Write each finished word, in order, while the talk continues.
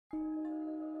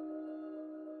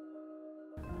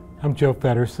I'm Joe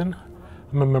Feddersen.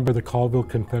 I'm a member of the Colville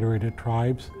Confederated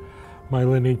Tribes. My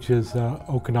lineage is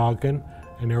Okanagan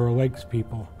and Arrow Lakes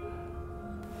people.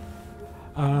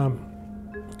 I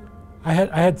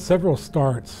had several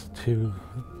starts to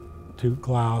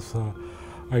glass.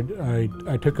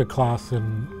 I took a class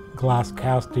in glass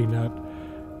casting at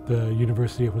the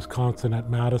University of Wisconsin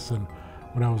at Madison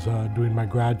when I was doing my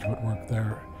graduate work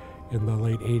there in the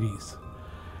late 80s.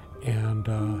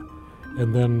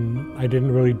 And then I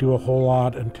didn't really do a whole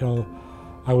lot until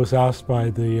I was asked by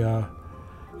the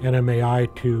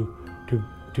NMAI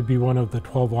to be one of the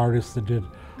 12 artists that did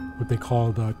what they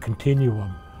called a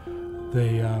continuum.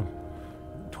 The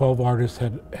 12 artists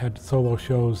had solo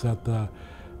shows at the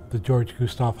George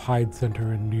Gustav Hyde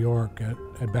Center in New York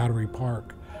at Battery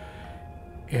Park.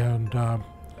 And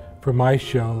for my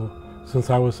show, since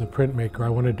I was a printmaker, I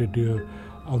wanted to do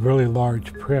a really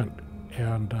large print.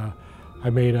 And I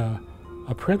made a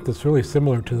print that's really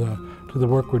similar to the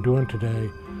work we're doing today,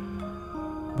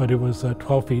 but it was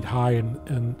 12 feet high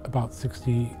and about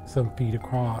 60-some feet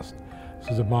across.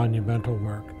 This is a monumental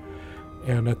work.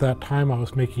 And at that time I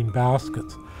was making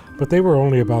baskets, but they were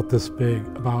only about this big,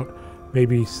 about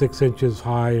maybe 6 inches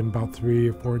high and about 3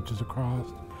 or 4 inches across.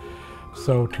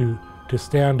 So to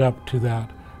stand up to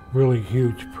that really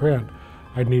huge print,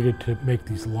 I needed to make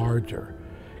these larger.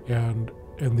 And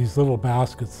these little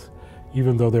baskets,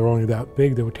 even though they were only that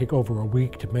big, they would take over a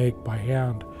week to make by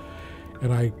hand.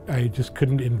 And I just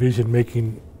couldn't envision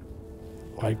making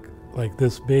like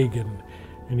this big in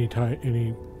any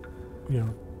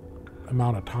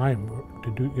amount of time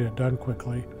to get it done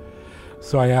quickly.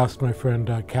 So I asked my friend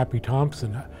Cappy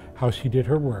Thompson how she did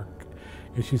her work,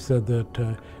 and she said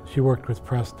that she worked with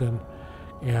Preston,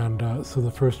 and so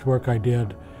the first work I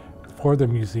did for the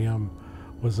museum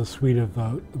was a suite of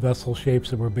vessel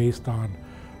shapes that were based on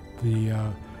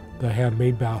the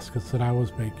handmade baskets that I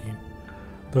was making.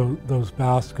 Those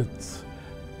baskets,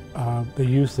 they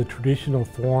used the traditional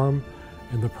form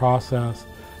and the process,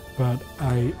 but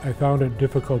I found it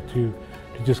difficult to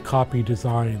just copy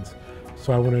designs.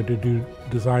 So I wanted to do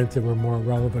designs that were more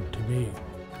relevant to me.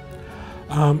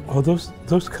 Well,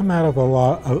 those come out of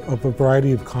a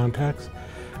variety of contexts,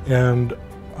 and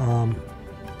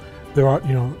there are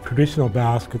traditional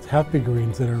baskets have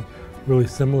figurines that are really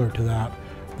similar to that.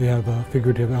 They have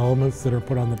figurative elements that are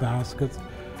put on the baskets.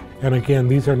 And again,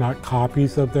 these are not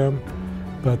copies of them,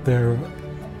 but they're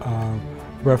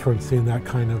referencing that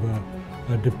kind of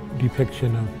a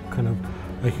depiction of kind of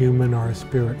a human or a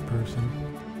spirit person.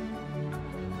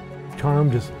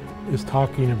 Charmed is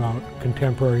talking about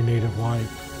contemporary native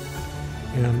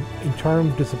life. And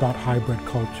Charmed is about hybrid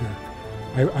culture.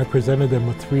 I presented them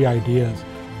with 3 ideas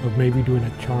of maybe doing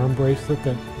a charm bracelet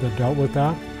that dealt with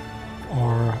that,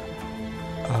 or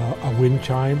a wind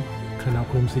chime, kind of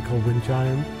whimsical wind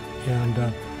chime,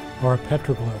 and or a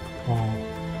petroglyph wall.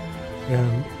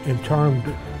 And Charmed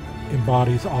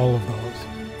embodies all of those.